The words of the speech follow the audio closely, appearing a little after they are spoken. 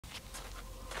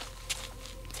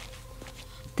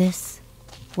This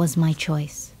was my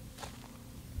choice.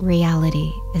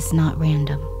 Reality is not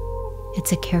random.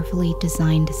 It's a carefully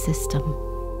designed system.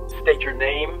 State your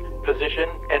name, position,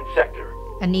 and sector.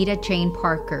 Anita Jane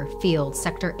Parker, Field,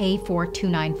 Sector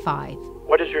A4295.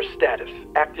 What is your status,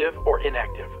 active or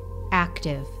inactive?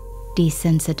 Active.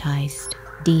 Desensitized,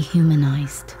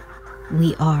 dehumanized.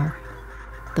 We are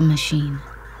the machine.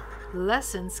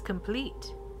 Lessons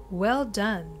complete. Well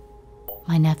done.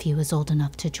 My nephew is old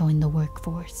enough to join the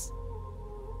workforce.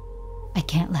 I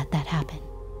can't let that happen.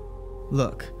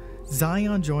 Look,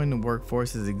 Zion joining the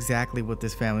workforce is exactly what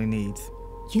this family needs.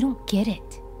 You don't get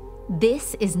it.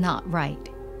 This is not right.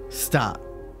 Stop.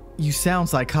 You sound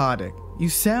psychotic. You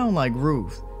sound like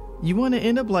Ruth. You want to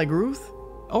end up like Ruth?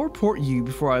 I'll report you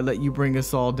before I let you bring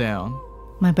us all down.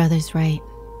 My brother's right.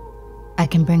 I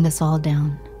can bring us all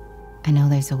down. I know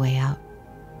there's a way out.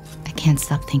 I can't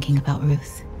stop thinking about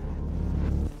Ruth.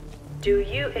 Do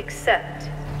you accept?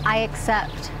 I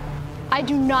accept. I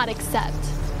do not accept.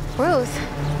 Ruth,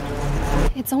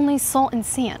 it's only salt and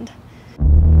sand.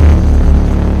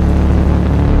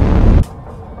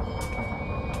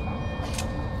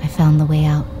 I found the way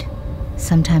out.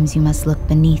 Sometimes you must look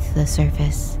beneath the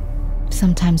surface.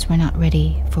 Sometimes we're not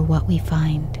ready for what we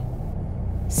find.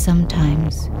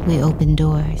 Sometimes we open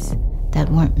doors that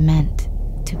weren't meant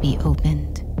to be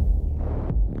opened.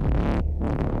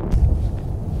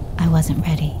 I wasn't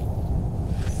ready.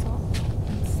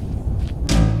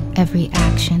 Every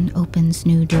action opens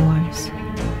new doors,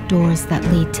 doors that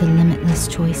lead to limitless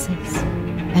choices.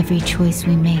 Every choice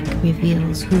we make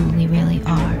reveals who we really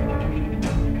are.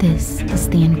 This is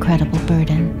the incredible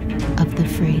burden of the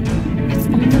free. It's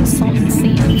only salt and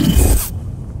sand.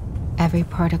 Every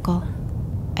particle,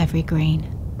 every grain,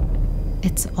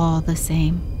 it's all the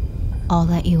same. All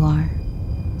that you are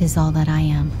is all that I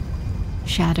am.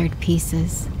 Shattered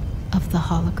pieces of the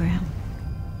hologram,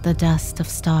 the dust of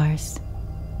stars,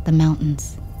 the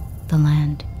mountains, the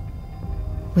land.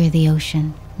 We're the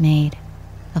ocean made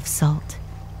of salt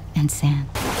and sand.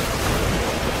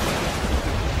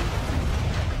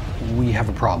 We have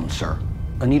a problem, sir.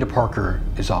 Anita Parker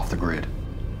is off the grid.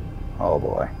 Oh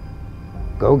boy.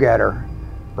 Go get her,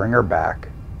 bring her back,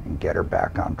 and get her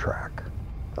back on track.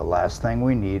 The last thing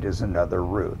we need is another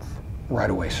Ruth. Right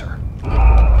away, sir.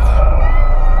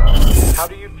 How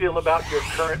do you feel about your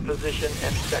current position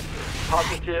and sector?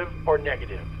 Positive or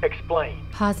negative? Explain.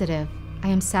 Positive. I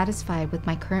am satisfied with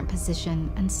my current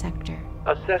position and sector.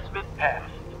 Assessment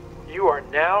passed. You are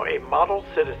now a model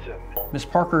citizen. Ms.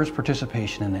 Parker's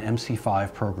participation in the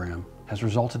MC5 program has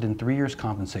resulted in 3 years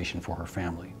compensation for her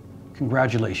family.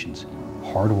 Congratulations.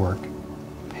 Hard work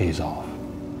pays off.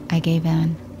 I gave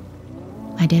in.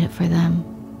 I did it for them.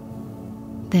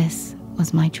 This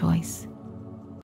was my choice.